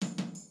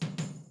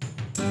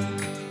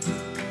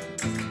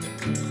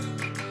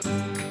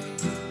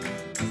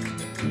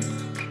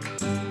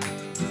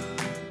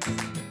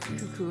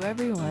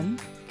everyone.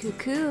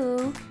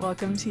 Cuckoo.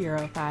 Welcome to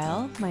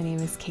Europhile. My name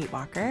is Kate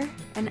Walker.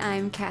 And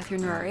I'm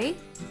Catherine Rory.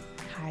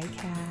 Hi,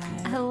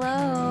 Kat. Hello.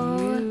 How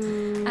are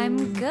you?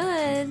 I'm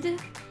good.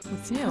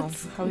 What's new?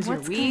 How was your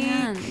What's week?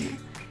 going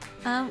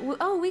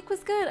on? Week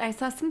was good. I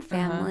saw some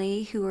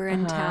family who were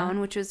in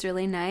town, which was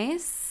really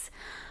nice.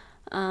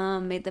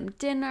 Made them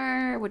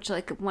dinner, which,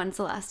 when's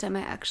the last time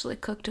I actually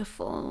cooked a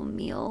full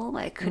meal?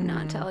 I could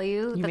not tell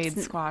you. You made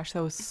squash.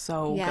 That was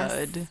so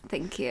good.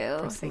 Thank you.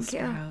 Brussels Thank you.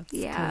 sprouts,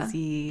 Yeah.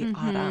 cozy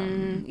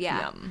autumn.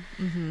 Yeah.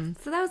 Yum.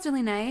 So that was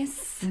really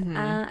nice.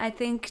 I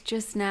think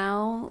just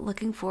now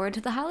looking forward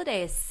to the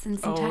holidays and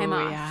some time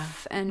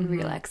off and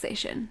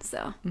relaxation.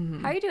 So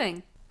how are you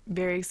doing?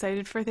 Very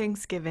excited for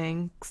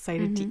Thanksgiving.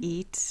 Excited to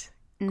eat.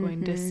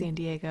 Going to San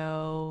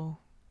Diego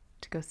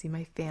to go see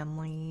my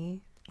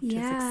family, which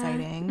is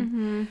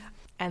exciting.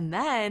 And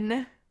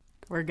then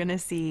we're going to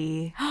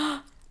see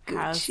House of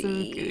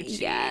Gucci.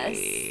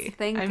 Yes.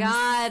 Thank I'm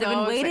God. so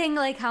I've been waiting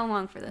how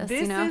long for this?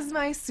 This is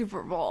my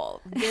Super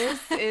Bowl. This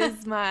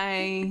is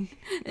my,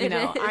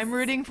 I'm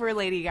rooting for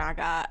Lady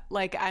Gaga.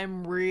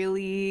 I'm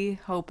really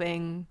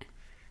hoping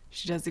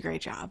she does a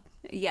great job.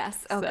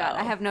 Yes. Oh, God.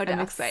 I have no doubt.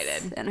 I'm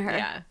excited. In her.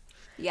 Yeah.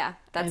 Yeah.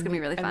 That's going to be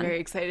really fun. I'm very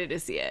excited to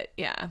see it.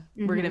 Yeah.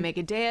 We're going to make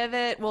a day of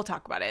it. We'll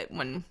talk about it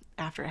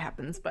after it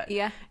happens. But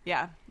yeah,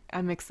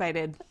 I'm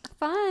excited.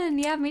 Fun.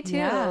 Yeah, me too.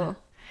 Yeah.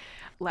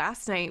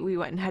 Last night we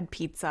went and had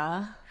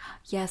pizza.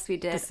 Yes, we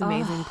did. This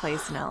amazing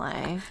place in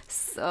LA.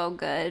 So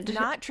good.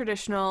 Not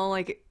traditional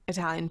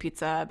Italian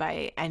pizza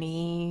by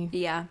any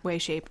way,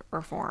 shape,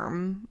 or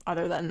form,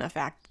 other than the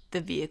fact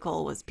the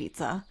vehicle was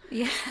pizza.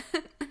 Yeah.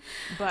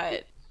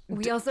 But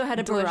we also had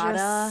a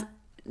burrata.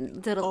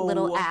 Did a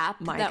little app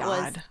that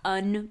was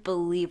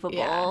unbelievable.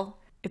 Yeah.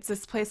 It's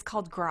this place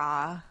called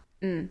Gras.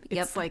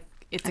 It's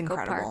it's Echo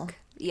incredible. Park.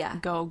 Yeah.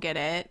 Go get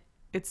it.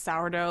 It's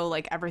sourdough,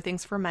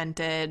 everything's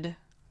fermented.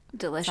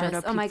 Delicious.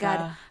 Sourdough Oh my pizza.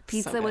 God.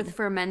 Pizza So with good.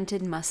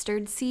 fermented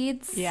mustard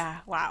seeds. Yeah.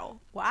 Wow.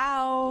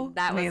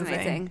 That was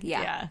amazing.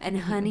 Yeah. And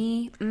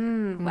honey.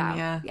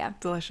 Wow. Yeah.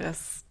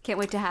 Delicious. Can't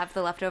wait to have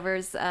the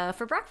leftovers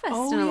for breakfast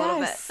Oh, in a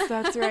yes. little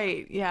bit. That's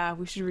right. Yeah.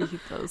 We should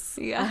reheat those.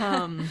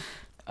 Yeah.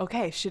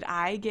 Okay. Should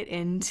I get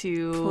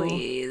into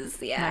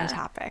Please. Yeah. my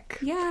topic?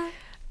 Yeah.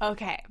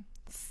 Okay.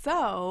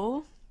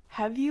 So,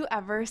 have you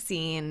ever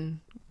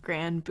seen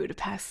Grand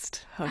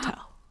Budapest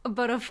Hotel?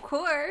 But of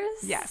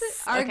course. Yes.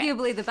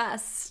 Arguably the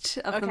best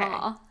of them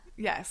all.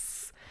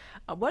 Yes.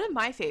 One of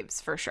my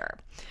faves for sure.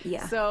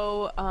 Yeah.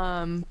 So,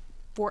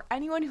 for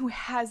anyone who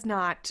has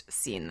not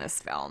seen this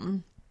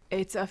film,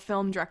 it's a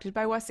film directed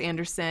by Wes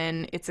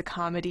Anderson. It's a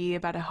comedy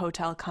about a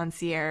hotel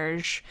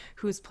concierge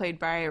who's played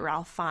by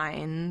Ralph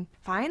Fiennes.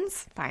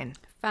 Fiennes.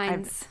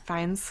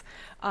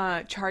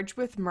 Charged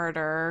with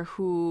murder,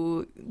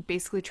 who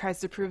basically tries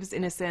to prove his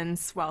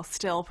innocence while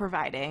still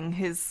providing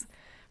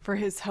for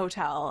his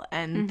hotel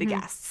and the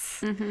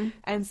guests.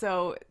 And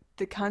so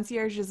the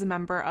concierge is a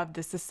member of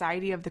the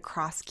Society of the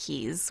Cross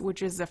Keys,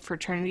 which is a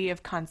fraternity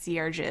of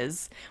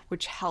concierges,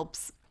 which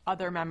helps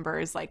other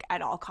members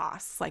at all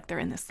costs, they're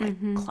in this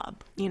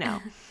club,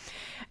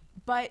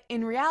 But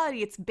in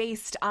reality, it's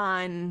based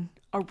on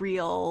a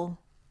real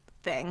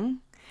thing.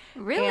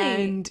 Really?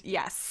 And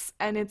yes,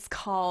 and it's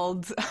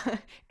called,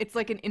 it's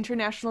an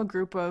international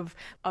group of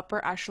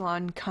upper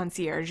echelon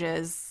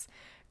concierges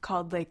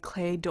called Les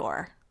Clés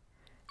d'Or.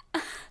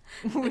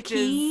 Which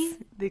is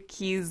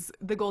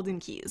the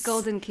golden keys.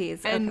 Golden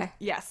keys, and, okay.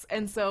 Yes,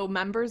 and so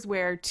members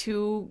wear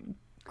 2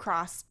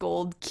 cross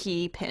gold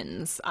key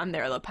pins on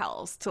their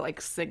lapels to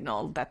like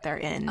signal that they're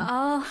in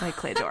Les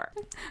Clés d'Or.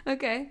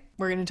 Okay.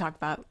 We're going to talk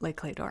about Les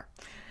Clés d'Or.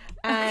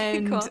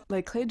 And cool.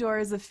 Les Clés d'Or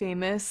is a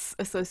famous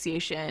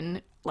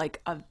association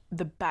of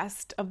the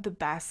best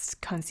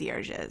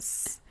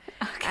concierges.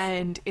 Okay.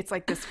 And it's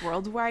this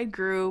worldwide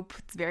group.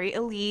 It's very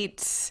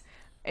elite.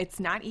 It's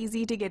not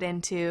easy to get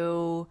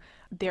into.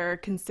 They're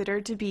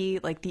considered to be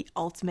the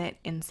ultimate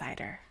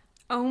insider.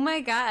 Oh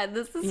my God,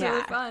 this is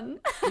really fun.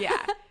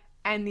 Yeah.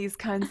 And these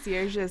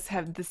concierges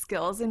have the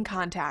skills and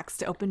contacts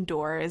to open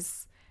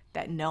doors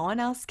that no one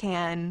else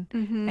can.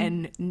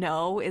 And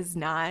no is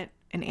not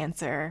an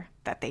answer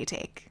that they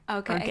take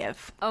or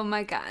give. Oh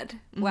my God.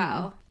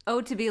 Wow. Oh,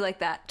 to be like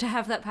that, to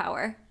have that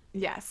power.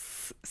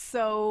 Yes.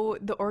 So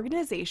the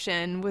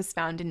organization was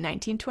founded in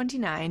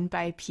 1929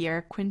 by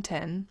Pierre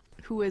Quintin,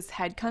 who was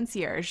head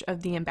concierge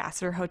of the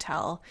Ambassador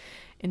Hotel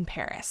in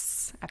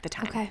Paris at the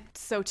time. Okay.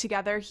 So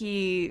together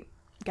he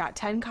got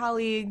 10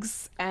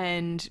 colleagues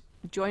and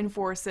joined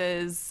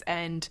forces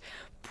and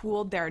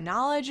pooled their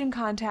knowledge and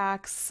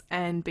contacts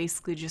and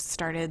basically just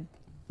started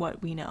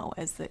what we know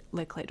as the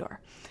Les Clés d'Or.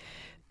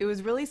 It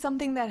was really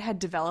something that had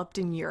developed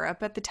in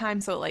Europe at the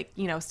time. So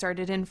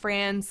started in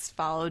France,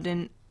 followed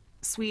in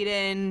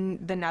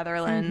Sweden, the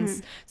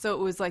Netherlands. So it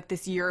was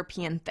this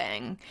European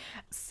thing.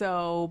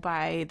 So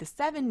by the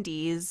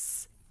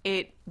 70s,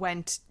 it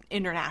went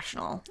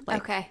international.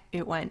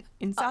 It went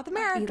in South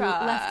America.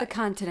 You left the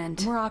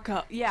continent.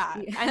 Morocco.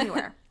 Yeah,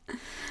 anywhere.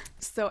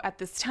 So at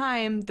this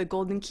time, the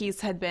Golden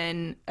Keys had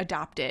been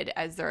adopted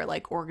as their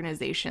like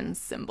organization's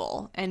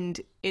symbol.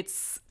 And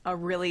it's a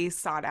really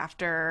sought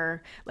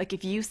after, like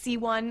if you see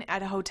one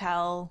at a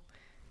hotel,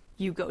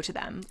 you go to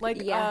them.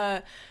 Like,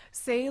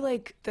 say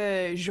like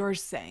the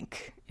Georges V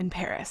in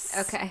Paris.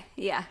 Okay.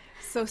 Yeah.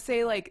 So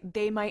say like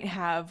they might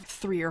have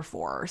 3 or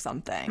 4 or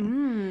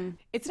something.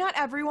 It's not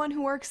everyone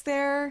who works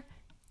there.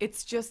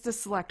 It's just a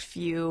select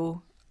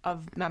few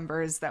of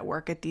members that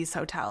work at these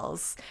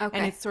hotels. Okay.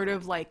 And it's sort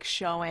of like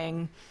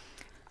showing,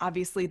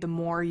 obviously, the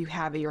more you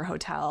have at your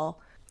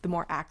hotel, the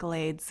more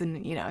accolades,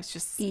 and you know, it's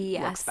just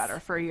looks better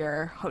for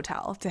your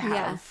hotel to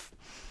have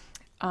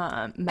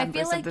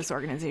members like of this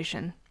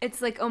organization.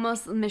 It's like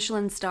almost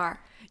Michelin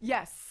star.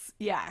 Yes.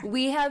 Yeah.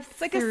 We have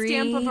It's like a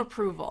stamp of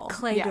approval.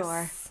 Clay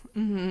door. Yes.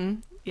 Mm-hmm.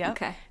 Yep.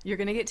 Okay. You're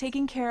going to get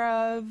taken care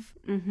of.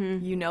 Mm-hmm.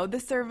 You know the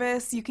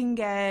service you can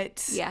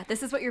get. Yeah,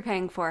 this is what you're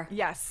paying for.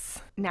 Yes.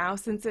 Now,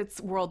 since it's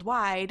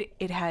worldwide,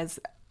 it has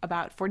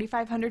about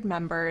 4,500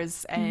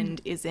 members and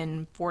is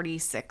in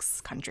 46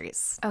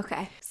 countries.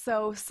 Okay.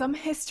 So, some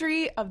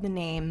history of the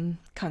name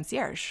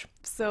concierge.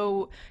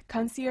 So,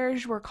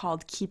 concierge were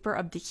called keeper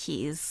of the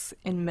keys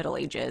in Middle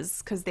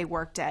Ages because they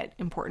worked at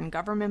important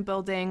government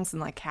buildings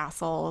and like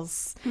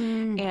castles.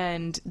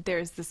 And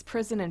there's this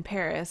prison in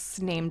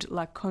Paris named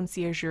La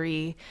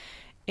Conciergerie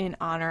in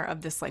honor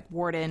of this like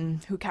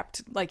warden who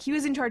kept like he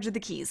was in charge of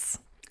the keys.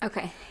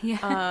 Okay.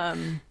 Yeah.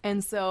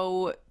 And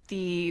so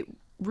the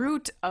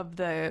root of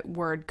the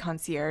word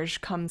concierge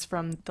comes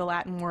from the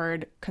Latin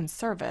word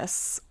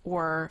conservus,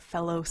 or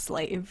fellow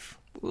slave.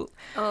 Ooh.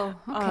 Oh,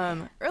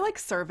 okay. Or like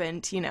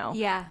servant, you know.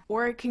 Yeah.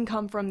 Or it can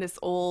come from this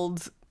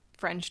old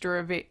French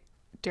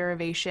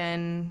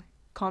derivation,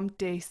 comte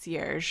de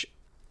cierge,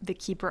 the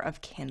keeper of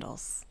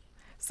candles.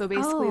 So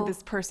basically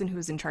this person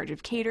who's in charge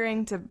of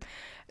catering to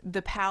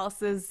the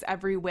palace's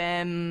every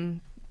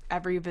whim,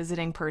 every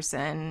visiting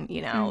person,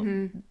 you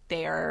know,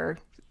 they are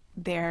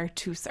there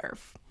to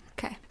serve.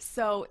 Okay.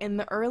 So in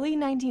the early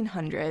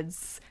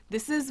 1900s,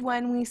 this is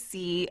when we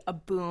see a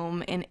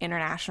boom in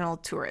international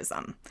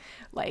tourism.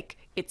 Like,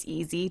 it's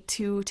easy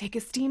to take a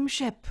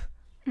steamship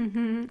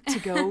to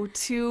go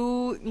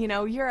to, you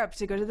know, Europe,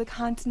 to go to the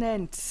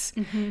continent.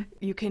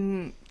 You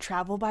can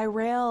travel by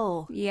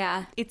rail.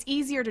 Yeah. It's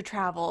easier to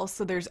travel,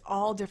 so there's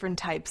all different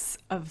types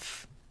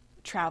of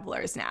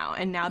travelers now.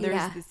 And now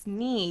there's this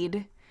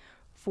need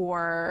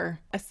for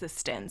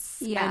assistance.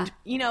 Yeah. And,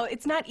 you know,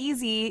 it's not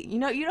easy. You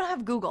know, you don't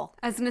have Google.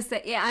 I was going to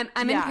say,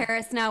 I'm in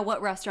Paris now.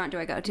 What restaurant do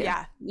I go to?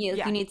 Yeah. You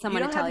need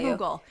someone to tell you. You don't have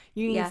Google.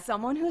 You need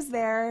someone who's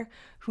there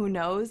who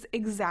knows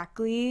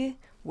exactly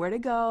where to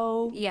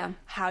go. Yeah.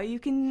 How you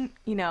can,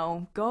 you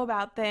know, go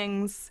about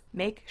things,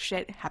 make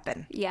shit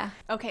happen. Yeah.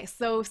 Okay,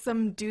 so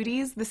some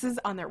duties. This is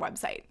on their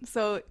website.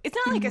 So it's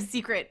not like a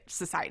secret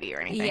society or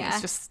anything. Yeah.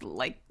 It's just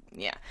like,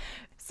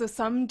 So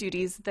some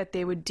duties that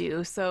they would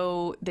do.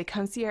 So the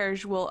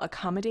concierge will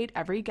accommodate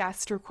every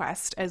guest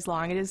request as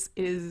long as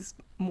it is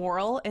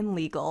moral and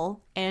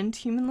legal and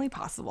humanly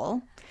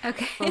possible.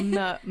 Okay. From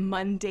the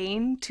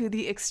mundane to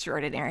the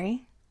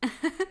extraordinary.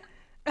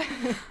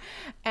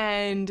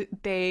 And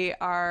they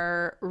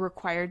are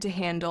required to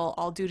handle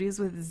all duties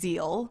with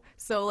zeal.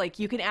 So, like,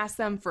 you can ask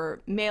them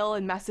for mail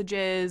and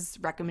messages,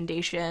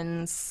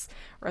 recommendations,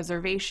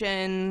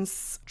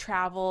 reservations,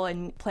 travel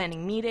and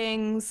planning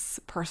meetings,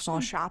 personal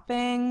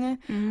shopping,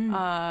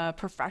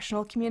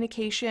 professional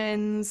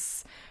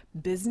communications,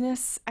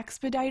 business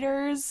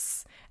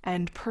expediters,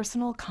 and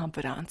personal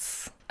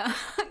confidants.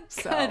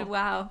 Good.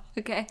 Wow.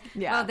 Okay.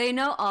 Yeah. Wow, they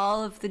know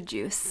all of the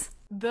juice.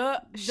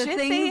 The shit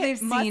things they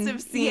they've must seen.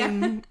 have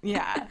seen.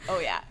 Yeah. Oh,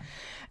 yeah.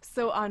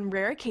 So on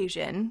rare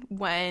occasion,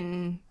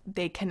 when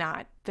they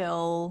cannot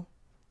fill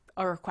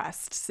a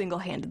request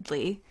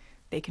single-handedly,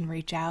 they can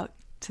reach out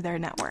to their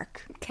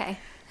network. Okay.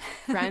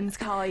 Friends,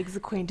 colleagues,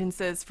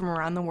 acquaintances from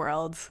around the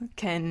world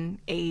can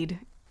aid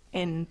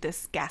in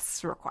this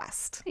guest's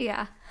request.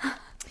 Yeah.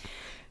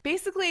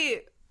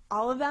 Basically,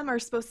 all of them are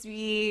supposed to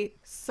be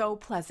so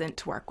pleasant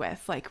to work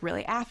with, like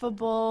really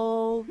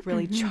affable,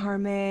 really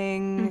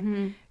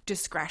charming.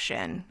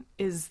 Discretion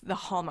is the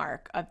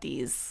hallmark of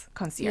these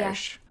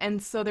concierge.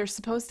 And so they're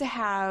supposed to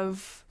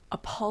have a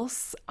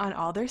pulse on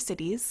all their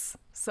cities.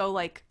 So,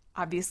 like,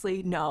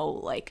 obviously know,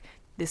 like,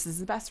 this is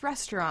the best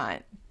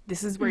restaurant.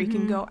 This is where you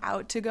can go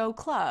out to go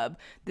club.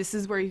 This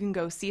is where you can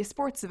go see a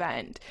sports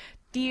event,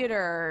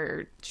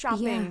 theater,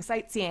 shopping,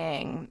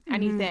 sightseeing,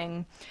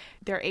 anything.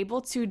 They're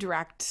able to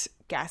direct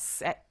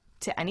guests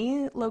to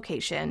any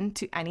location,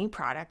 to any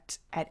product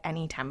at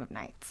any time of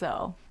night.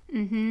 So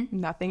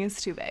nothing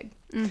is too big.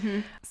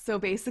 So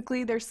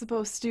basically, they're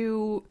supposed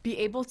to be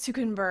able to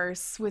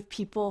converse with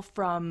people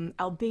from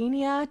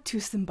Albania to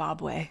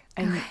Zimbabwe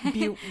and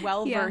be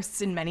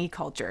well-versed in many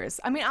cultures.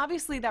 I mean,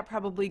 obviously, that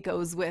probably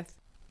goes with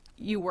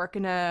you work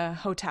in a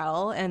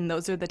hotel, and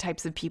those are the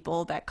types of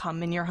people that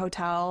come in your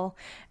hotel,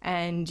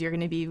 and you're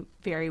going to be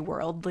very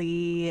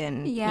worldly,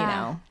 and, you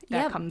know,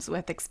 that comes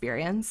with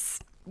experience.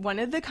 One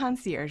of the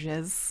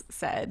concierges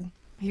said,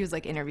 he was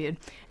like interviewed.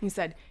 He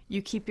said,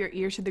 "You keep your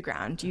ear to the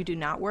ground. You do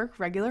not work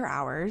regular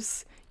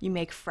hours. You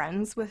make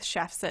friends with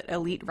chefs at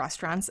elite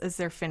restaurants as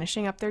they're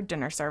finishing up their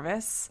dinner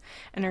service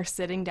and are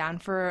sitting down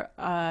for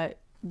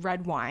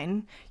red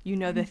wine. You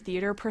know the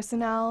theater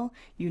personnel.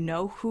 You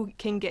know who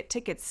can get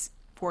tickets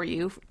for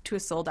you to a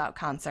sold out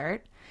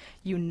concert.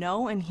 You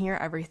know and hear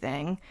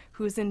everything.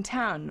 Who's in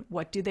town?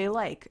 What do they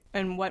like?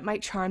 And what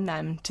might charm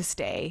them to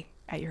stay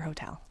at your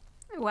hotel."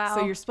 Wow.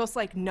 So you're supposed to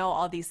like know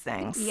all these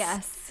things.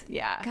 Yes.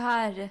 Yeah.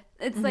 God,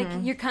 it's like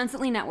you're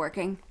constantly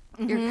networking.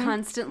 You're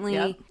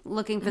constantly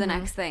looking for the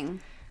next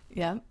thing.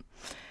 Yep.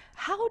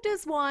 How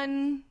does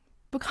one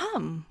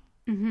become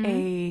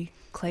a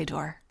clay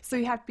door? So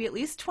you have to be at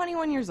least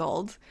 21 years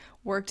old,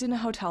 worked in a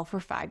hotel for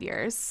 5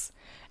 years,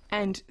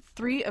 and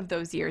 3 of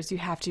those years you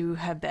have to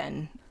have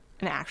been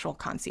an actual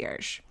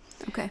concierge.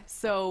 Okay.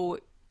 So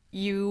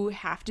you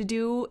have to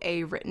do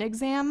a written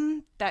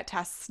exam that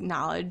tests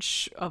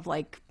knowledge of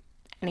like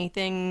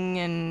anything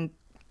and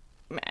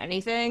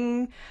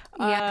anything.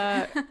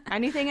 Yeah.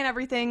 Anything and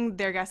everything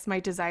their guests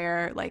might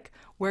desire. Like,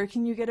 where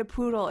can you get a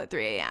poodle at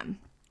 3 a.m.?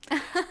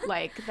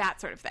 Like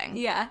that sort of thing.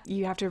 Yeah.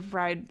 You have to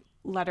provide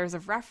letters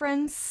of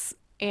reference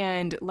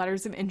and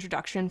letters of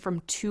introduction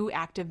from 2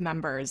 active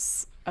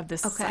members of the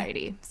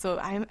society. So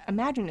I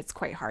imagine it's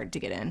quite hard to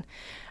get in.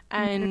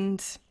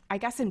 And I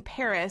guess in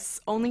Paris,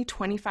 only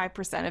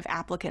 25% of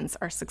applicants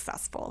are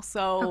successful.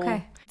 So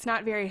it's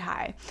not very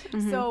high.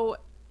 So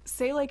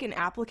say like an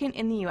applicant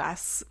in the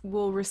US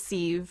will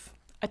receive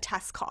a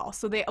test call.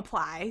 So they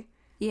apply.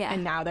 Yeah.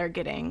 And now they're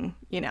getting,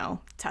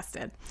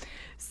 tested.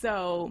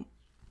 So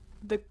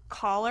the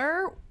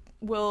caller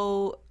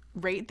will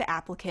rate the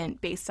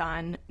applicant based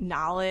on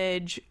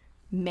knowledge,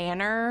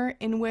 manner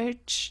in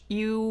which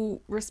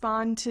you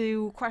respond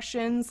to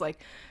questions,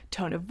 like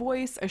tone of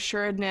voice,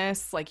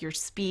 assuredness, like your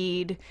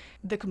speed,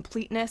 the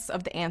completeness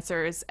of the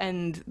answers,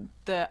 and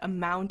the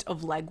amount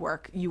of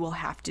legwork you will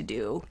have to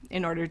do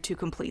in order to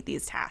complete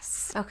these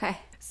tasks. Okay.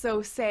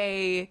 So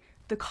say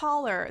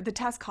the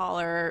test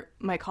caller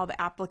might call the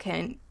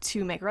applicant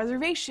to make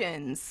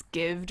reservations,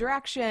 give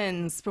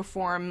directions,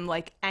 perform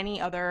like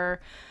any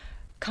other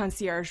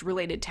concierge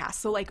related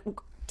tasks. So like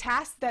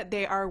tasks that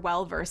they are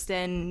well versed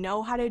in,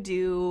 know how to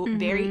do,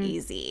 very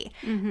easy.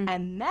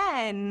 And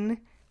then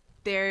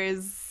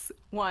there's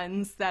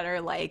ones that are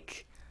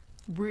like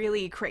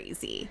really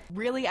crazy,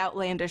 really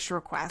outlandish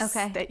requests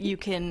that you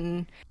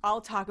can.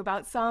 I'll talk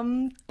about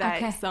some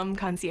that some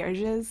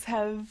concierges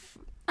have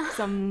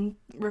some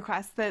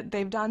requests that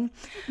they've done,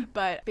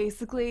 but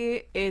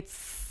basically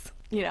it's,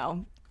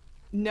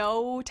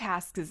 no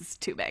task is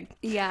too big.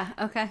 Yeah.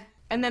 Okay.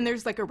 And then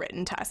there's like a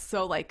written test.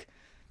 So like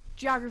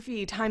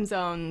geography, time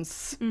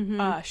zones,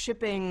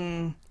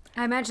 shipping,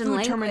 I imagine food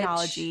language.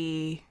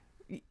 terminology.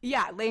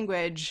 Yeah,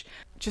 language.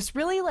 Just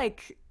really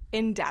like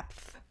in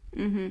depth.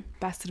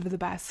 Best of the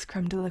best,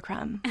 creme de la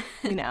creme,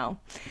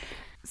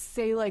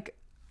 Say like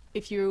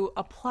if you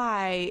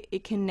apply,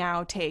 it can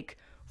now take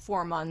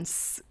 4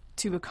 months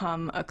to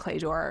become a clay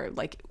door,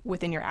 like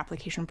within your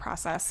application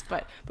process.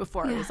 But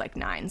before it was like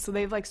 9. So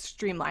they've like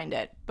streamlined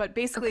it. But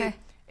basically,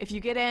 if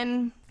you get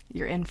in,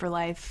 you're in for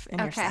life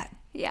and you're set.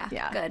 Yeah.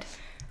 Good.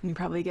 And you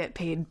probably get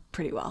paid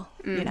pretty well,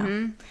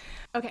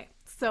 Okay,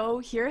 so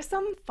here are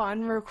some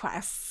fun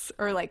requests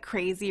or like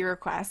crazy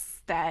requests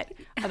that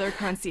other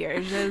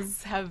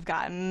concierges have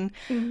gotten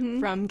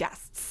from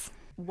guests.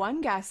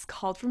 One guest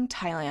called from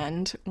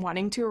Thailand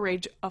wanting to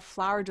arrange a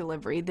flower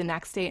delivery the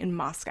next day in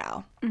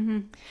Moscow.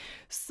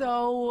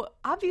 So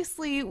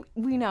obviously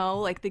we know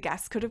like the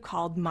guest could have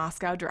called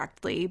Moscow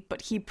directly,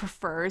 but he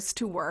prefers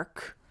to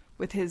work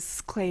with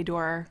his clay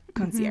door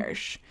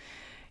concierge.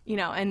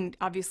 And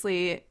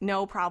obviously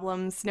no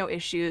problems, no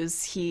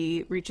issues.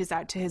 He reaches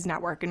out to his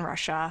network in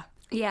Russia,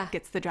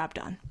 gets the job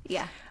done.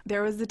 Yeah.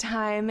 There was a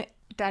time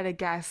that a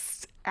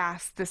guest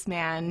asked this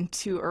man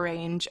to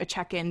arrange a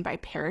check-in by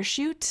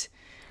parachute,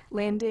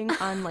 landing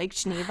on Lake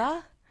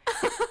Geneva,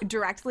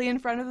 directly in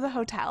front of the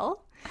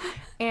hotel.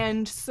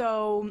 And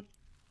so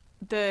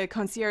the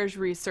concierge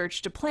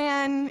researched a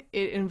plan.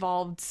 It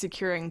involved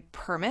securing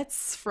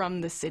permits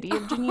from the city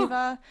of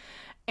Geneva.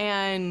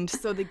 And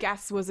so the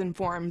guest was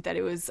informed that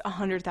it was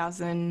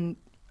 100,000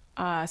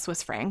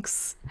 Swiss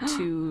francs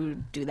to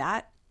do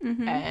that.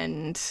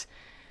 And,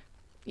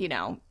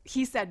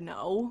 he said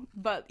no,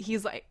 but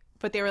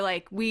but they were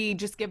like, we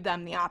just give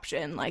them the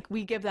option. Like,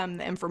 we give them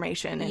the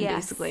information and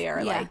basically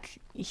are like,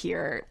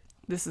 here,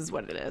 this is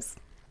what it is.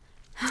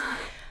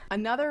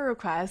 Another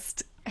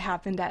request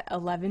happened at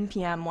 11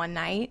 p.m. one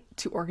night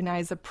to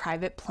organize a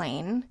private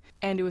plane.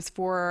 And it was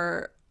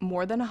for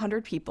more than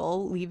 100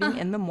 people leaving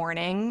in the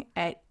morning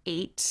at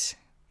 8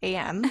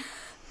 a.m.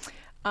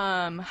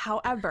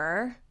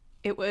 However,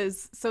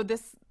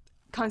 this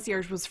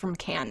concierge was from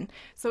Cannes.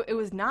 So it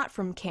was not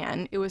from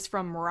Cannes. It was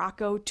from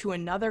Morocco to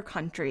another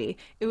country.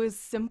 It was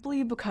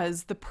simply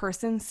because the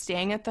person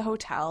staying at the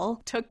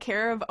hotel took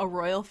care of a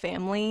royal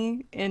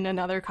family in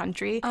another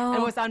country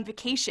and was on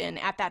vacation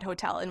at that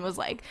hotel and was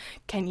like,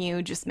 can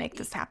you just make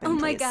this happen,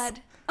 please? My God.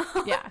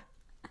 Yeah.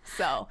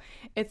 So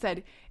it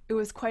said It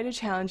was quite a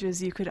challenge,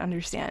 as you could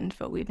understand,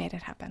 but we made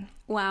it happen.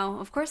 Wow.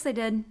 Of course they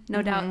did.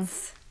 No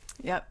doubts.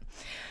 Yep.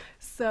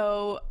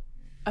 So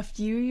a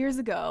few years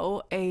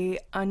ago, a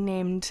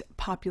unnamed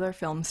popular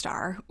film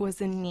star was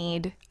in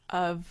need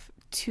of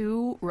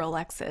 2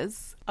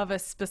 Rolexes of a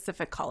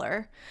specific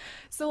color.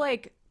 So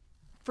like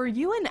for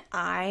you and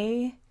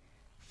I,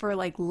 for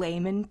like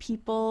layman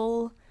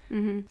people,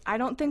 I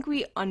don't think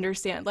we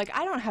understand. Like,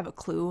 I don't have a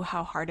clue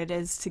how hard it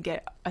is to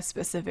get a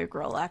specific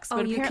Rolex. Oh,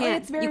 but you apparently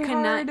can't. it's very You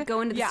cannot hard.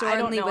 go into the yeah, store I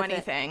and don't leave know with it.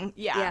 anything.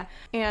 Yeah. Yeah.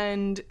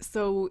 And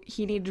so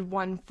he needed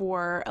one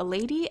for a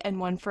lady and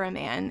one for a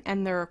man.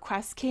 And the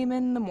request came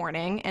in the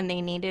morning, and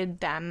they needed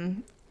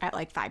them at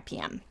like 5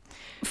 p.m.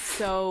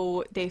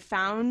 So they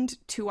found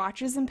 2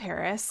 watches in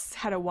Paris,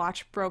 had a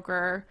watch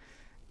broker,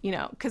 you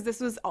know, because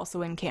this was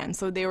also in Cannes.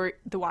 So the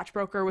watch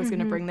broker was going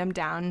to bring them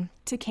down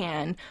to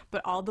Cannes,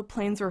 but all the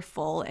planes were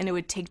full and it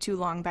would take too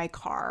long by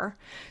car.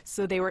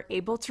 So they were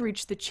able to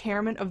reach the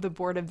chairman of the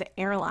board of the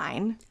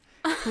airline,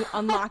 who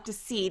unlocked a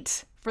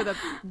seat for the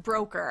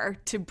broker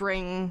to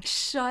bring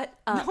Shut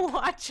up. the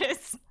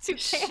watches to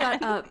Cannes.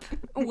 Shut up.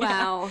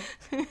 Wow.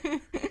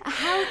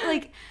 How,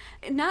 like,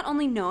 not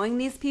only knowing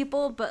these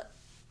people, but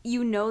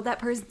you know that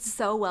person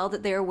so well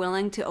that they're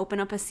willing to open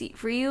up a seat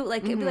for you.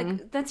 Like, it'd be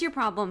like, that's your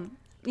problem,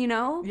 you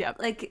know? Yep.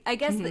 Like, I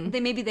guess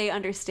maybe they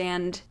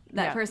understand,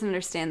 that Yeah. person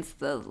understands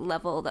the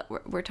level that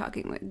we're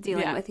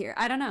dealing with here.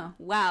 I don't know.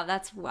 Wow,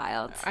 that's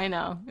wild. I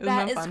know. It was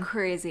That no is fun.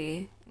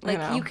 crazy. I Like,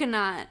 know. you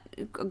cannot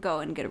go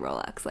and get a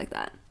Rolex like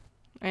that.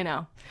 I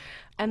know.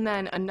 And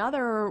then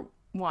another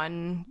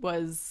one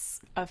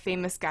was a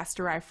famous guest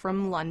arrived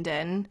from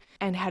London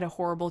and had a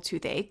horrible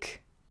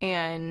toothache,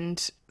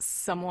 and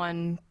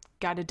someone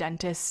got a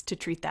dentist to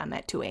treat them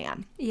at 2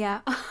 a.m.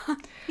 Yeah.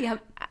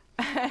 Yep.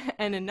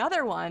 And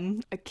another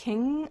one, a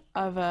king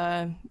of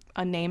a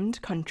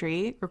named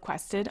country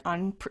requested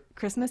on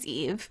Christmas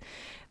Eve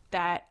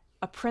that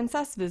a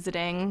princess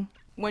visiting,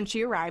 when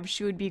she arrived,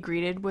 she would be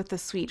greeted with a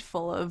suite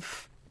full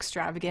of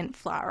extravagant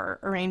flower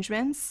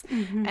arrangements.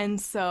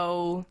 And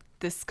so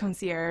this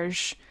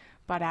concierge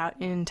bought out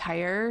an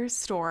entire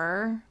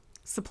store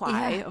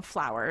supply of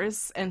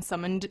flowers and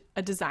summoned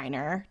a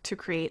designer to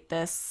create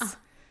this,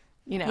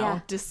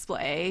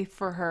 display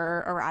for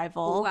her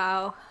arrival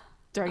Wow.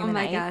 during Oh the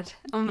my night. God.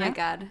 Oh my Yeah.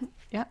 God.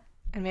 Yep.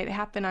 And made it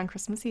happen on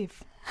Christmas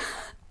Eve.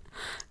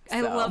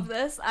 I So- love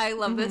this. I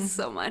love this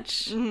so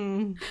much.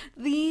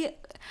 The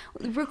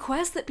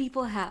requests that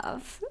people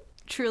have,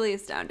 truly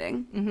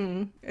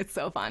astounding. It's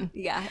so fun.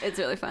 Yeah, it's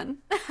really fun.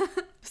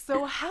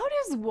 So how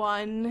does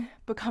one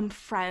become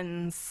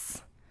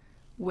friends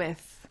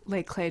with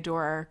Les Clés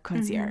d'Or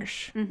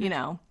concierge? You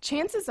know,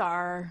 chances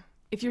are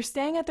if you're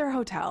staying at their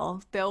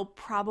hotel, they'll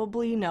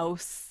probably know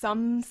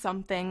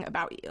something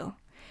about you.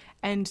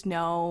 And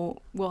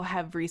will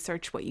have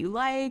researched what you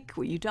like,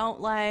 what you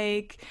don't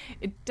like.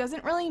 It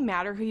doesn't really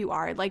matter who you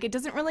are. Like, it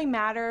doesn't really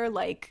matter,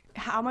 like,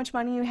 how much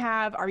money you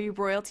have. Are you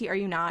royalty? Are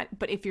you not?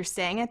 But if you're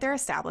staying at their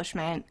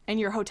establishment and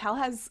your hotel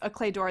has a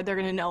Clés d'Or, they're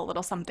going to know a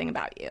little something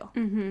about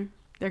you.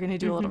 They're going to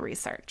do a little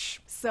research.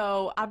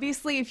 So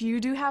obviously, if you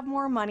do have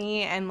more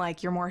money and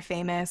like you're more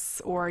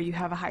famous or you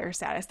have a higher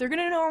status, they're going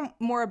to know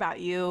more about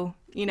you,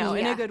 in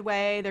Yeah. a good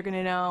way. They're going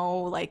to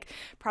know like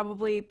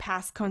probably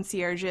past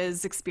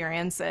concierges'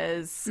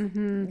 experiences,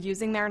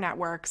 using their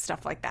network,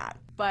 stuff like that.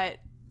 But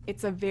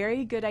it's a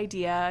very good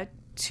idea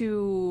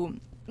to,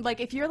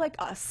 like, if you're like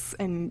us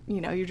and,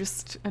 you're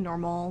just a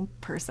normal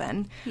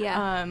person.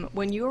 Yeah.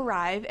 When you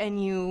arrive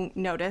and you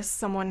notice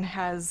someone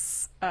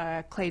has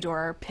a Clés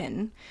d'Or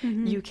pin,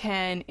 you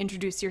can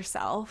introduce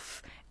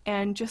yourself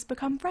and just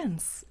become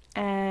friends.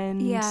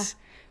 And Yeah.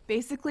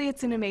 basically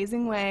it's an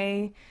amazing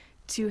way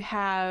to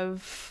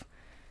have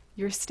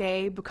your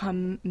stay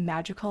become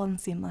magical and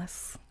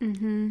seamless.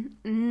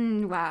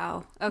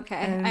 Wow.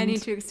 Okay. I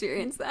need to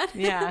experience that.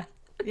 Yeah.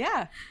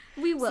 Yeah.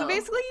 We will. So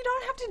basically, you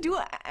don't have to do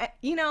it.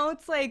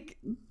 It's like,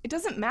 it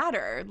doesn't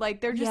matter. Like,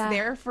 they're just Yeah.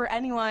 there for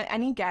anyone,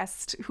 any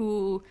guest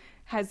who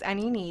has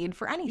any need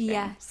for anything.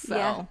 Yeah. So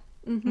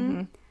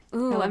Yeah.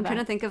 Ooh, love I'm trying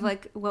to that. think of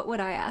like, what would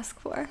I ask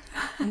for?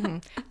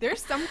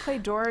 there's some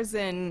Clés d'Ors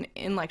in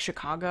like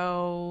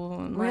Chicago.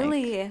 and, like-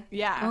 Really?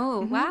 Yeah.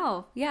 Oh,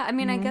 wow. Yeah. I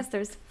mean, I guess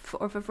there's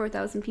for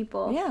 4,000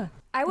 people. Yeah.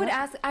 I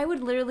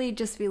would literally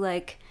just be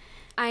like,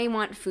 I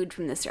want food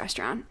from this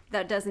restaurant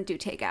that doesn't do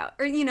takeout.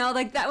 Or,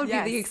 like that would be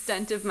the Yes.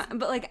 extent of my,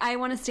 but like, I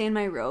want to stay in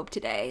my robe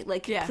today.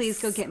 Like, Yes. please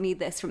go get me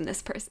this from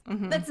this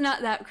person. That's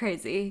not that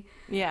crazy.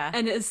 Yeah.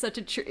 And it's such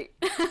a treat.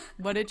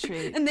 What a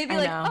treat. And they'd be I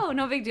like, know. oh,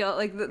 no big deal.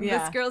 Like, this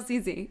Yeah. girl's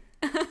easy.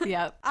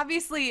 Yeah.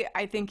 Obviously,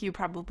 I think you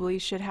probably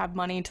should have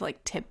money to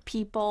like tip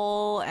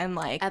people and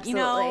like,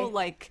 Absolutely.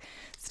 like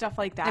stuff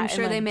like that. I'm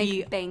sure and, they like, make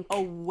be bank.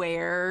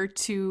 aware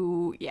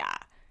to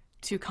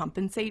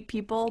compensate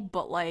people.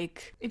 But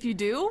like, if you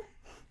do,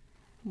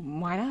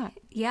 why not?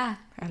 Yeah.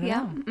 I don't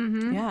yeah. know.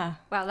 Mm-hmm. Yeah.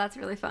 Wow, that's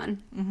really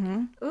fun.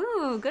 Mm-hmm.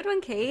 Ooh, good one,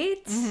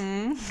 Kate.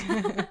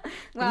 Mm-hmm.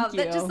 Wow, Thank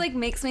that just you. like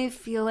makes me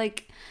feel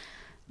like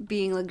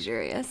being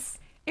luxurious.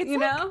 It's you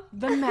like know?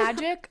 the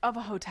magic of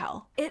a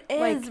hotel. It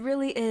Like, is,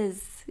 really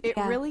is. It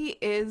Yeah. really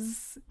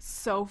is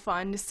so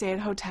fun to stay at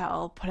a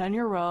hotel, put on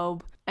your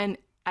robe, and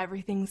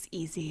everything's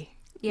easy.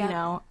 Yeah. You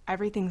know,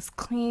 everything's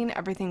clean,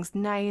 everything's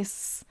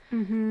nice.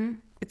 Mm-hmm.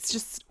 It's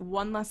just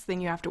one less thing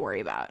you have to worry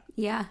about.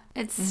 Yeah,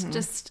 it's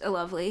just a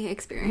lovely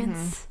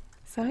experience.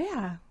 So,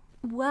 yeah.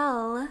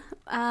 Well,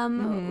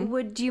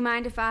 would you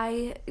mind if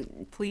I,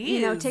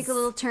 Please. take a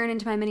little turn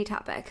into my mini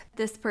topic?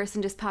 This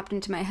person just popped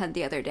into my head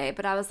the other day,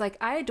 but I was like,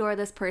 I adore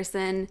this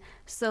person,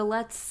 so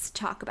let's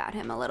talk about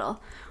him a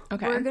little.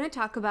 Okay. We're going to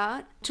talk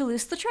about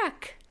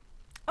Toulouse-Lautrec.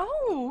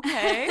 Oh,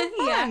 okay.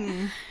 Yeah.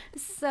 Fun.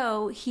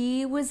 So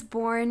he was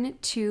born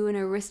to an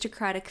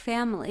aristocratic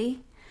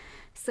family.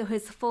 So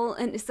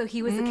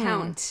he was a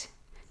count.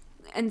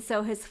 And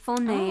so his full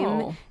name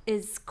Oh.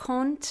 is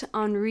Comte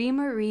Henri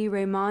Marie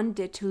Raymond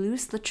de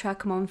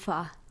Toulouse-Lautrec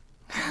Montfort.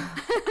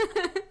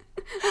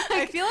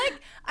 I feel like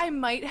I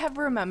might have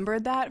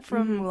remembered that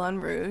from Moulin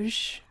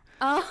Rouge.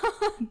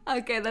 Oh,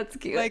 okay, that's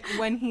cute. Like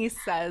when he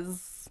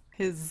says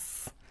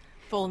his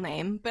full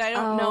name. But I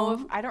don't know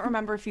if, I don't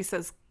remember if he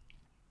says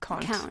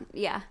Count,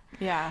 yeah.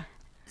 Yeah.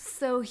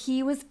 So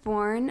he was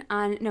born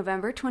on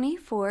November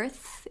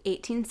 24th,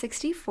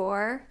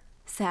 1864,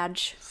 Sag.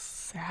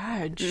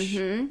 Sag.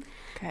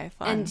 Okay,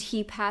 fun. And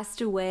he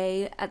passed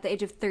away at the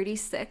age of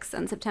 36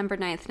 on September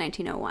 9th,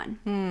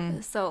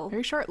 1901. So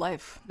very short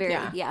life.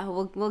 yeah,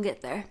 we'll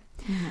get there.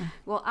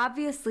 Well,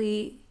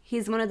 obviously,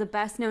 he's one of the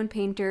best-known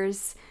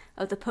painters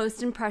of the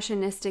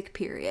post-impressionistic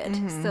period.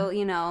 So,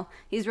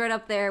 he's right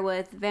up there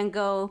with Van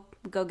Gogh,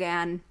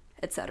 Gauguin,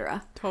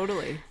 etc.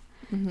 Totally.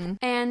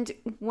 And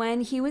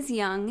when he was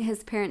young,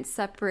 his parents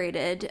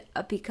separated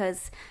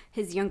because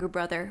his younger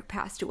brother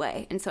passed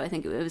away. And so I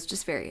think it was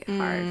just very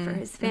hard for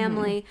his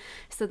family.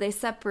 So they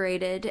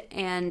separated,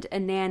 and a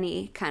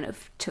nanny kind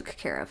of took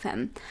care of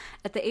him.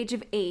 At the age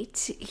of 8,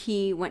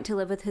 he went to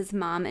live with his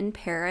mom in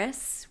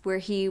Paris, where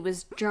he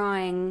was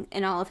drawing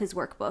in all of his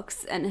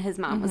workbooks. And his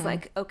mom was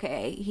like,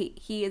 okay,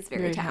 he is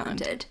very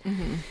talented.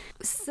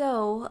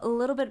 So a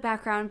little bit of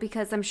background,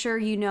 because I'm sure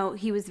you know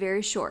he was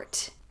very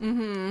short.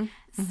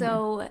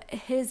 So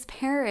his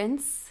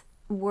parents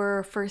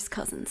were first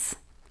cousins.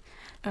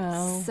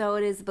 Oh. So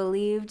it is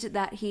believed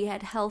that he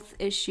had health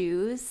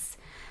issues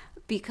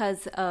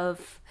because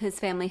of his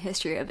family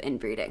history of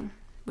inbreeding,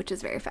 which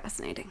is very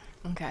fascinating.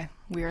 Okay.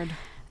 Weird.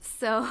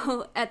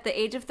 So at the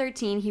age of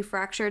 13, he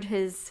fractured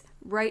his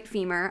right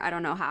femur. I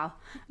don't know how.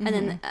 And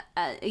then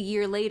a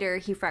year later,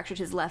 he fractured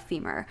his left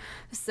femur.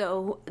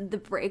 So the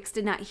breaks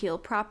did not heal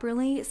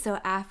properly. So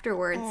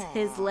afterwards,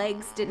 his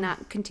legs did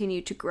not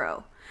continue to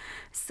grow.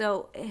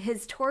 So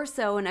his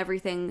torso and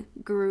everything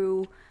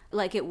grew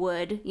like it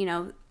would,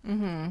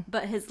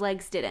 but his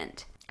legs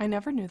didn't. I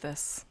never knew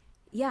this.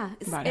 Yeah.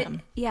 About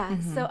him. Yeah.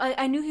 So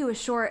I knew he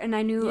was short, and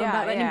I knew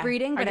about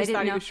inbreeding, but I just didn't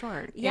thought know he was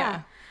short.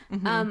 Yeah.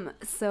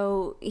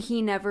 So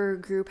he never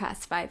grew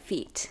past 5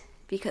 feet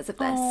because of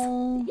this.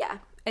 Oh. Yeah.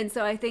 And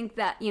so I think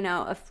that,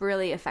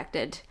 really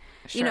affected,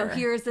 Sure.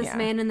 here's this Yeah.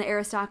 man in the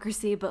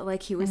aristocracy, but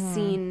like he was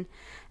seen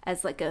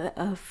as like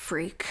a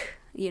freak,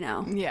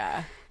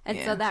 Yeah. And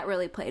so that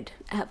really played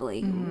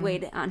heavily,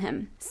 weighed on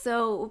him.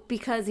 So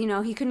because,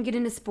 he couldn't get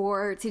into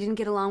sports, he didn't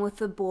get along with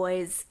the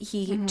boys,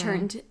 he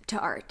turned to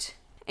art.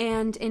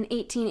 And in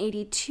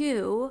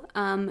 1882,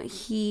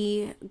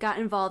 he got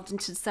involved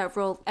into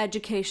several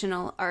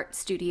educational art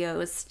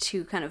studios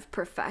to kind of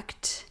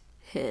perfect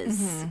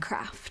his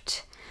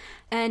craft.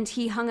 And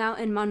he hung out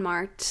in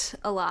Montmartre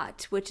a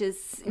lot, which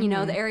is,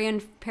 the area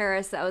in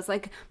Paris that was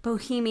like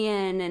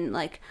bohemian, and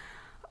like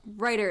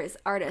writers,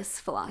 artists,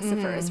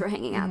 philosophers were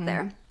hanging out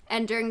there.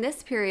 And during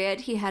this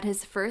period, he had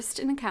his first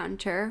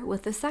encounter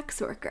with a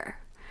sex worker,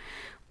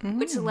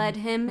 which led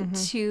him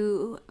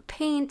to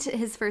paint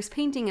his first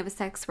painting of a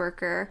sex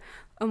worker,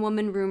 a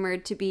woman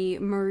rumored to be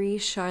Marie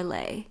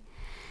Charlet.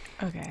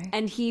 Okay.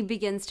 And he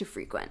begins to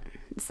frequent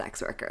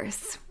sex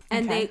workers.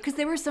 And Okay. because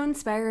they were so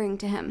inspiring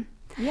to him.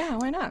 Yeah,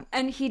 why not?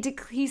 And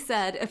he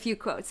said a few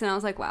quotes, and I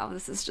was like, wow,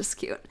 this is just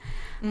cute.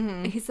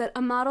 He said,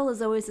 "A model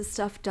is always a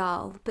stuffed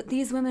doll, but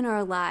these women are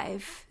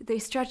alive. They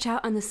stretch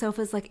out on the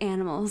sofas like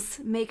animals,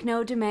 make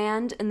no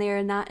demand, and they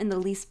are not in the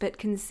least bit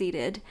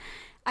conceited.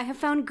 I have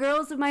found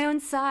girls of my own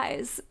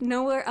size.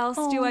 Nowhere else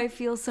do I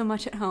feel so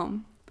much at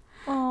home."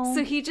 Oh.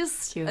 So he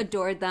just Cute.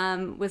 adored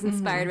them, was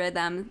inspired by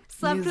them,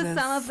 slept with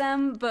some of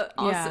them, but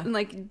also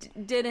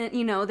didn't,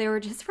 they were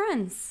just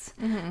friends.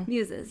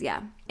 Muses,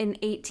 yeah. In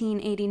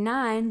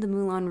 1889, the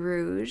Moulin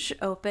Rouge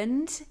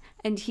opened,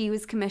 and he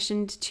was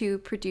commissioned to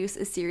produce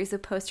a series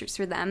of posters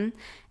for them.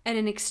 And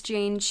in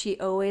exchange, he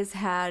always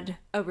had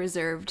a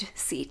reserved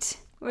seat,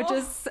 which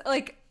is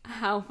like,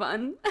 how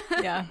fun.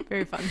 Yeah,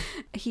 very fun.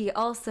 He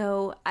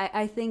also,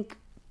 I think,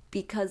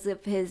 because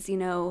of his,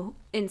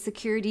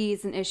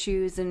 insecurities and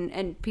issues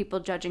and people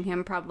judging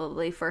him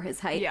probably for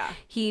his height,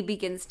 he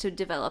begins to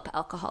develop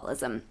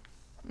alcoholism.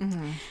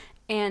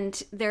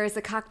 And there is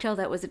a cocktail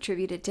that was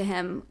attributed to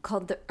him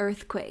called the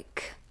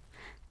Earthquake.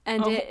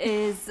 And it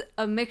is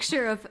a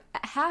mixture of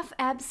half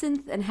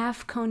absinthe and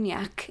half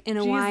cognac in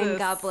a wine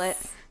goblet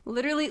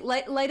Literally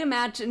light a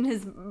match and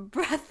his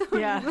breath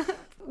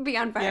would be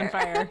on fire. Be on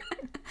fire.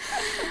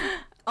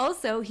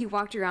 Also, he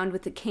walked around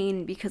with a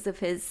cane because of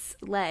his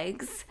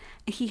legs.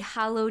 He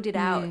hollowed it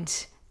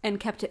out and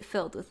kept it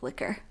filled with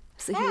liquor.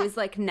 So he was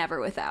like never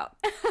without.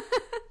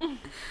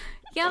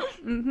 Yep.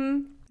 Mm-hmm.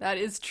 That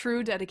is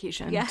true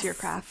dedication to your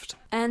craft.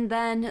 And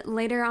then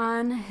later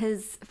on,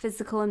 his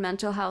physical and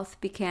mental health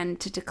began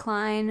to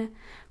decline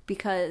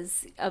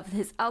because of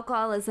his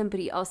alcoholism, but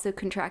he also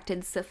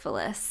contracted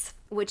syphilis,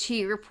 which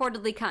he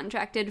reportedly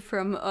contracted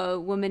from a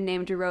woman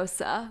named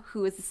Rosa, who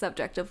was the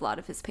subject of a lot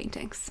of his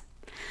paintings.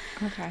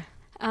 Okay.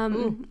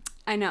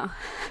 I know.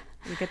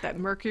 You get that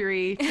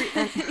mercury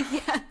treatment.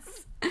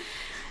 Yes.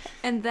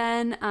 And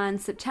then on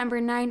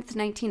September 9th,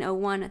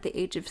 1901, at the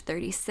age of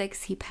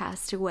 36, he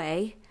passed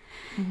away.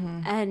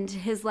 Mm-hmm. And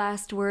his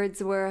last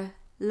words were,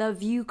 "Le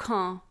vieux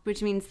con,"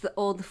 which means the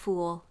old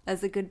fool,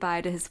 as a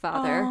goodbye to his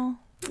father. Oh.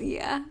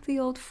 Yeah, the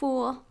old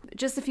fool.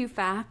 Just a few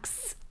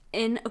facts.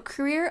 In a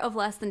career of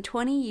less than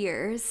 20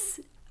 years,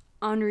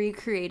 Henri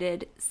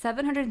created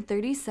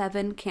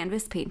 737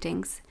 canvas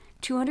paintings,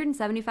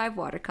 275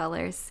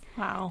 watercolors,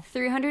 Wow.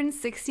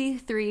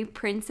 363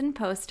 prints and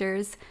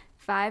posters,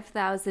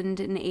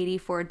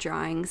 5,084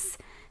 drawings,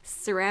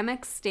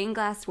 ceramics, stained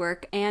glass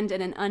work, and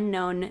an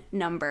unknown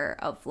number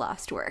of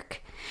lost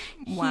work.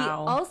 Wow. He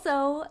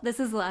also, this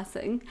is the last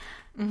thing,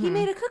 he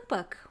made a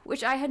cookbook,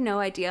 which I had no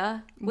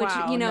idea. Which,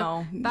 Wow, you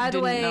know, no, by the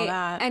didn't way, know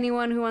that.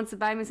 anyone who wants to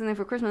buy me something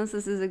for Christmas,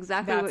 this is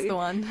exactly That's what the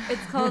one.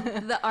 It's called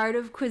The Art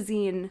of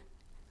Cuisine.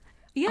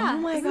 Yeah. Oh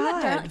my isn't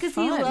that God, Because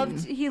fun.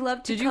 he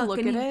loved to Did cook. you look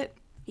and at he- it?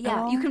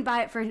 Yeah, all? you can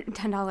buy it for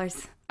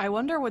 $10. I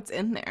wonder what's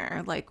in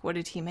there. Like, what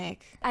did he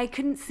make? I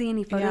couldn't see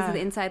any photos Yeah. of the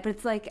inside, but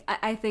it's like,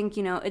 I think,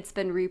 you know, it's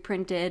been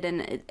reprinted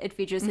and it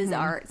features his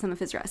art, some of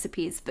his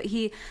recipes. But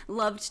he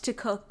loved to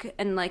cook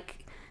and,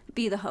 like,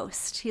 be the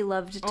host. He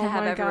loved to Oh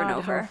have my everyone God,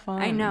 over. how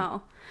fun. I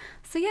know.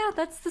 So, yeah,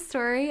 that's the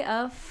story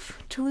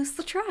of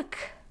Toulouse-Lautrec.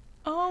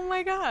 Oh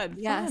my God.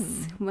 Yes.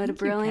 Fun. What a Thank you, Kat.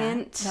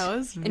 brilliant, That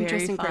was very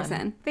interesting fun.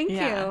 person. Thank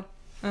Yeah.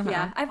 you.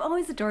 Yeah, I've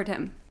always adored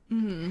him.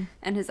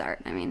 And his art,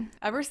 I mean.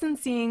 Ever since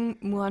seeing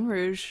Moulin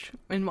Rouge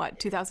in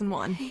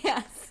 2001,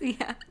 Yes,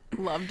 yeah.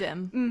 loved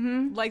him.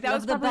 Mm-hmm. Like, that Love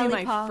was the probably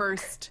belly my paw.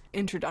 first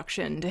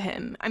introduction to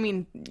him. I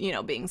mean, you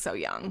know, being so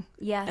young.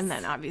 Yes. And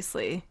then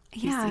obviously,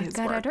 you Yeah, see his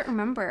God, work I don't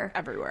remember.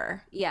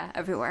 everywhere. Yeah,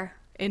 everywhere.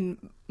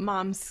 In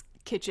mom's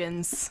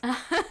kitchens,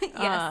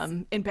 Yes.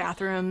 in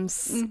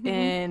bathrooms,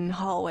 in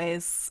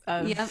hallways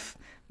of Yep.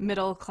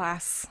 middle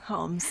class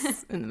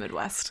homes in the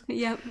Midwest.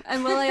 Yep.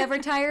 And will I ever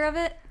tire of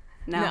it?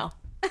 No.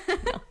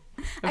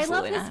 I love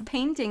absolutely his not.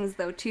 paintings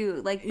though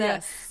too, like the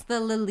Yes. the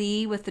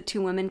Lily with the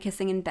two women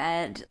kissing in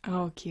bed.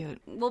 Oh,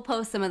 cute. We'll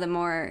post some of the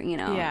more, you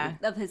know, Yeah.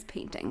 of his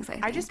paintings. I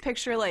think. I just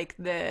picture like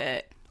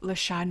the Le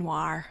Chat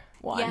Noir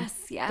one.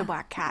 yes, yeah, The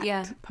black cat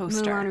yeah.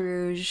 poster. Moulin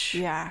Rouge.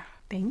 Yeah.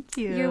 Thank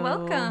you. You're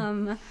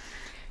welcome.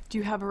 Do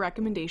you have a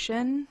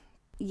recommendation?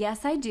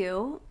 Yes, I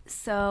do.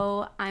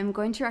 So I'm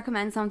going to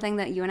recommend something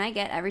that you and I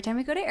get every time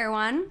we go to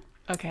Erewhon.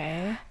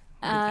 Okay.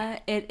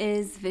 It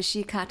is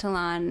Vichy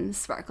Catalan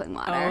sparkling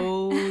water.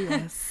 Oh,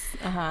 yes.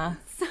 Uh-huh.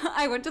 So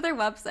I went to their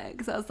website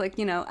because I was like,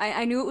 you know,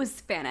 I knew it was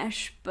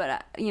Spanish,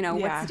 but, you know,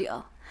 Yeah. what's the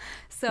deal?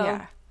 So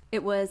Yeah.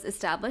 it was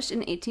established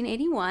in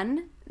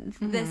 1881.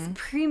 This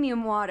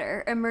premium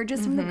water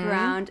emerges from the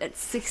ground at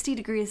 60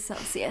 degrees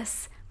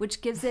Celsius,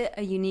 which gives it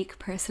a unique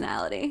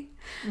personality.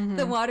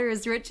 The water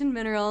is rich in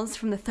minerals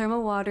from the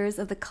thermal waters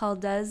of the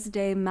Caldes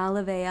de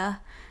Malavea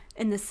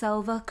in the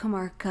Selva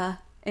Comarca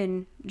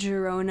in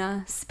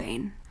Girona,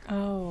 Spain.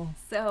 Oh,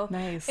 So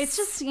nice. it's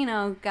just, you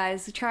know,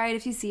 guys, try it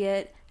if you see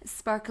it.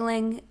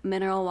 Sparkling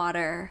mineral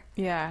water.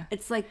 yeah.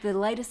 It's like the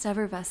lightest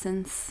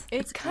effervescence.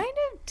 It kind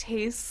of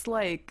tastes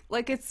like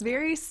it's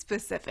very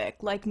specific.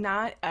 Like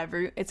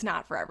it's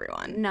not for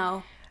everyone.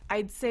 No.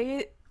 I'd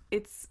say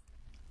it's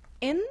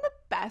in the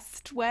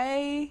best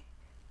way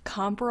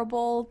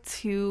comparable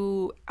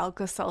to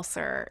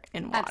Alka-Seltzer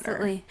in water.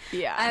 Absolutely.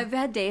 Yeah. I've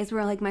had days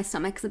where like my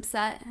stomach's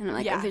upset and I'm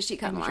like, yeah. a Vichy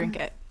and Catalan. drink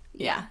it.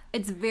 Yeah.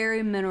 It's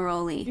very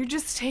mineral-y. You're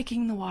just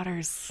taking the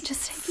waters.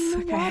 Just taking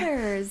the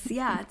waters.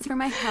 Yeah, it's for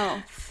my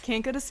health.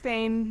 Can't go to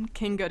Spain,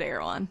 can go to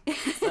Erewhon.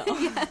 So.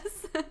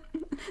 Yes.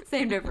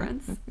 Same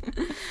difference.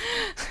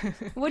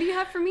 What do you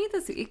have for me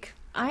this week?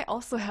 I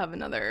also have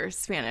another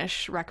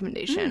Spanish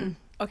recommendation.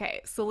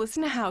 Okay, so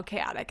listen to how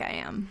chaotic I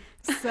am.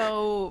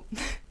 So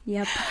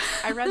Yep.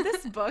 I read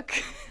this book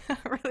a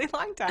really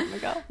long time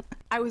ago.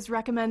 I was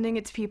recommending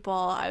it to people.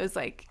 I was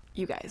like,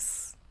 you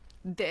guys,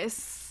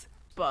 this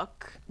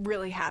book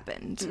really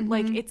happened.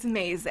 Like, it's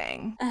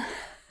amazing.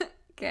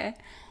 Okay.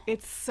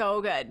 It's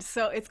so good.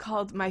 So it's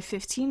called My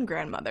 15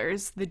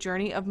 Grandmothers, The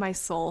Journey of My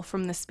Soul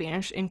from the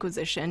Spanish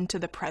Inquisition to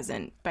the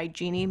Present by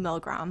Jeannie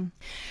Milgram.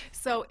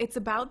 So it's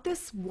about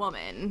this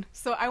woman.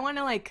 So I want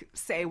to like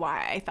say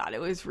why I thought it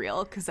was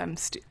real because I'm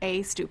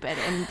A, stupid,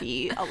 and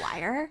B, a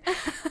liar.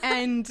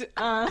 And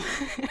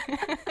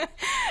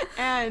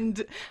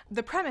and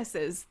the premise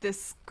is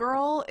this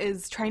girl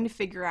is trying to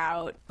figure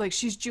out, like,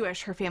 she's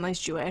Jewish, her family's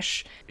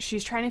Jewish.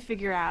 She's trying to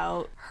figure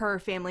out her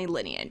family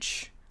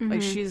lineage.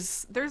 Like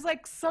there's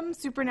like some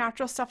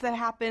supernatural stuff that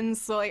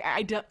happens. So like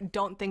I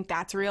don't think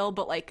that's real,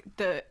 but like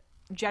the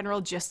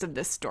general gist of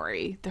this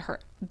story,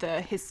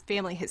 his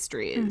family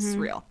history is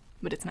real,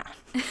 but it's not.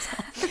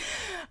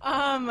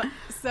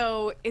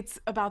 So it's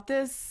about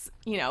this,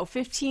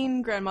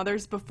 15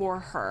 grandmothers before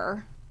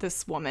her,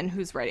 this woman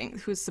who's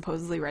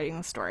supposedly writing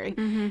the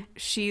story.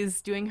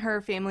 She's doing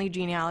her family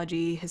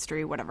genealogy,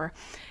 history, whatever.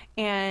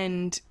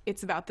 And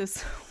it's about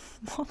this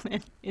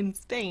woman in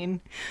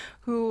Spain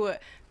who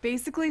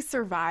basically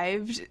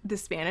survived the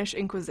Spanish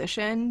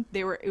Inquisition.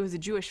 It was a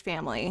Jewish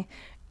family,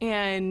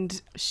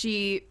 and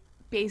she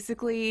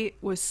basically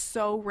was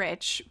so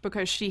rich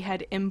because she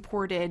had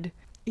imported,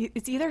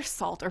 it's either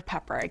salt or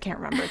pepper, I can't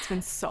remember, it's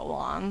been so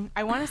long,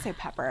 I want to say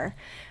pepper,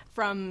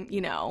 from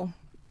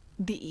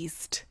the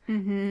East.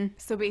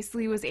 So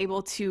basically was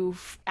able to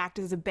act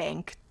as a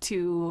bank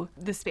to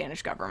the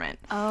Spanish government.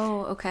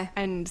 Oh, okay.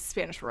 And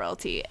Spanish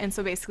royalty. And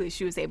so basically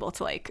she was able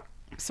to like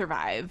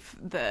survive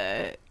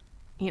the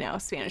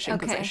Spanish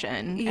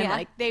Inquisition. Okay. Yeah. And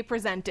like they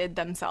presented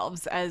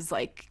themselves as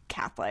like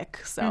Catholic,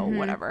 so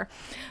whatever.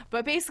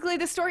 But basically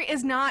the story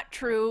is not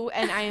true,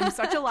 and I am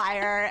such a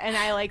liar, and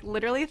I like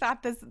literally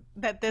thought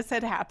that this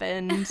had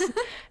happened.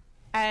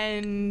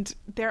 And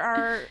there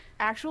are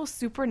actual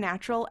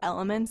supernatural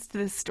elements to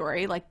this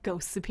story, like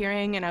ghosts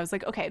appearing, and I was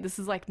like, okay, this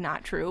is like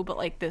not true, but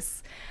like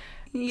this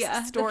story the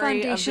of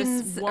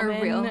foundations this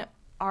woman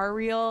are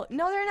real.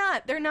 No, they're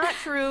not. They're not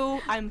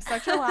true. I'm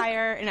such a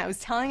liar, and I was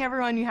telling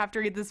everyone you have to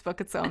read this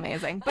book. It's so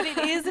amazing. But it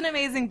is an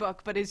amazing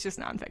book, but it's just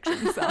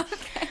nonfiction. So,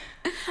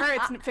 or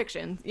it's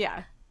fiction.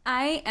 Yeah.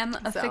 I am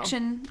a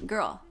fiction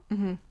girl.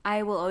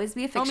 I will always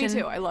be a fiction. Oh,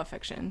 me too. I love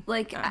fiction.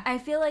 Like, I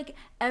feel like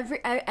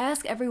I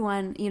ask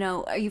everyone,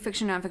 are you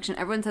fiction, nonfiction?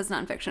 Everyone says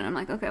nonfiction. I'm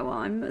like, okay, well,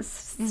 I'm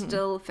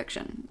still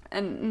fiction,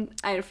 and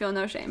I feel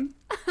no shame.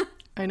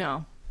 I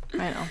know.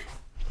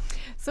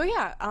 So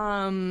yeah,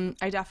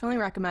 I definitely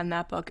recommend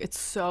that book. It's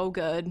so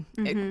good.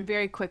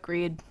 Very quick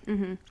read.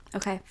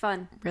 Okay,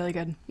 fun. Really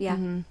good. Yeah.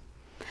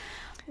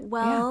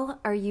 Well,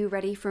 are you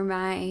ready for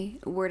my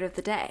word of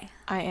the day?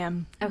 I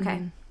am.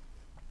 Okay.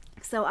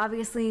 So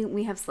obviously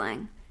we have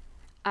slang.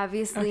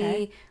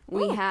 Obviously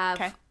we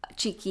have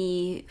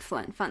cheeky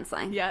fun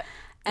slang. Yeah.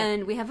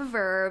 And we have a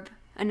verb,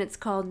 and it's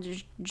called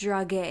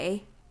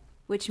draguer,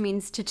 which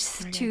means to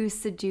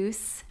seduce,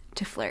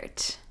 to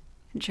flirt.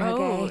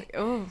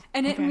 Draguer.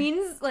 And it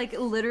means, like,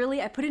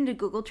 literally, I put it into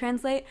Google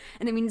Translate,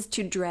 and it means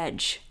to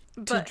dredge.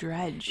 To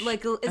dredge.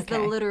 Like, it's the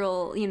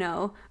literal,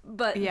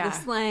 but the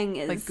slang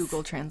is... Like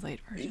Google Translate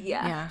version.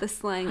 Yeah. The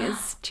slang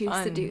is to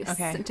seduce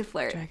and to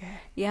flirt. Draguer.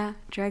 Yeah,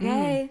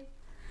 draguer.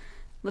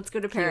 Let's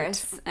go to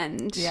Paris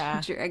and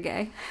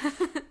draguer.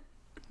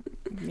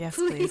 Yes,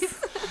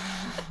 please.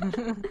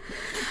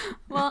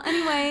 Well,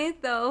 anyway,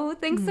 though,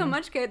 thanks so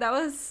much, Kate. That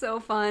was so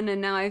fun,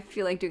 and now I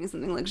feel like doing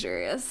something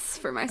luxurious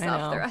for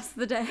myself the rest of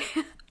the day.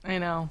 I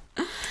know.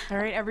 All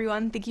right,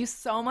 everyone. Thank you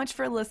so much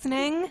for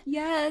listening.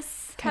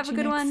 Yes. Catch Have a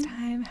good you one. Next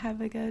time.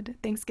 Have a good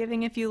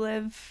Thanksgiving if you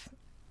live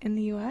in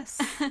the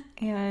U.S.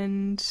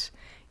 And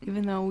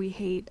even though we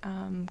hate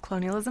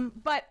colonialism.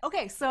 But,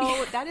 okay,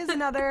 so that is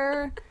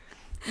another...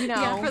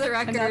 for the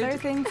record. Another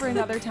thing for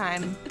another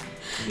time.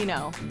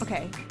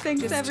 Okay.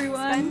 Thanks, just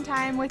everyone. Spend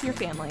time with your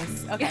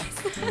families. Okay.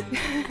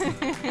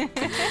 Yes.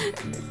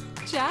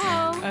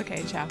 Ciao.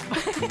 Okay, ciao.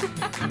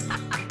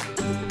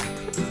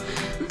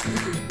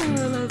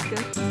 Oh, that was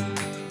good.